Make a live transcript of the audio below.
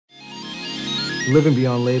Living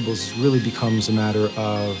beyond labels really becomes a matter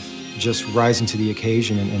of just rising to the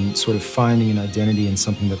occasion and sort of finding an identity in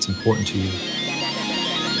something that's important to you.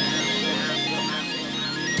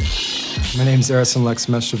 My name's Aerosyn-Lex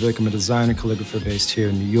Meštrovic. I'm a designer, calligrapher based here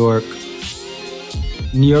in New York.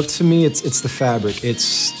 New York, to me, it's the fabric,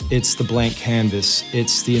 it's the blank canvas,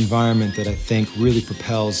 it's the environment that I think really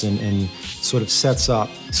propels and sort of sets up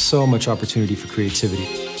so much opportunity for creativity.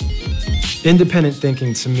 Independent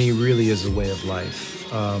thinking, to me, really is a way of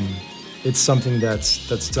life. It's something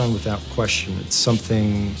that's done without question. It's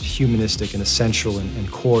something humanistic and essential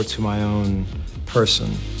and core to my own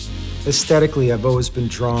person. Aesthetically, I've always been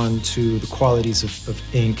drawn to the qualities of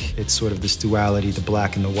ink. It's sort of this duality, the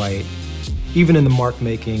black and the white. Even in the mark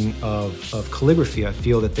making of calligraphy, I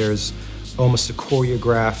feel that there's almost a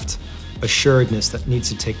choreographed assuredness that needs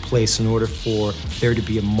to take place in order for there to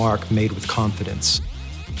be a mark made with confidence.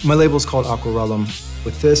 My label is called AQUARELLVM.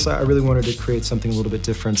 With this, I really wanted to create something a little bit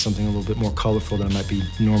different, something a little bit more colorful than I might be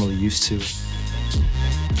normally used to.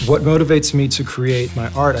 What motivates me to create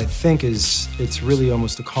my art, I think, it's really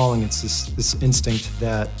almost a calling. It's this instinct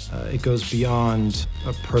that it goes beyond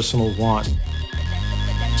a personal want.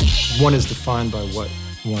 One is defined by what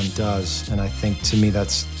one does, and I think, to me,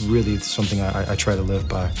 that's really something I try to live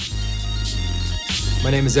by. My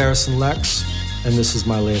name is Aerosyn-Lex, and this is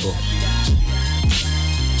my label.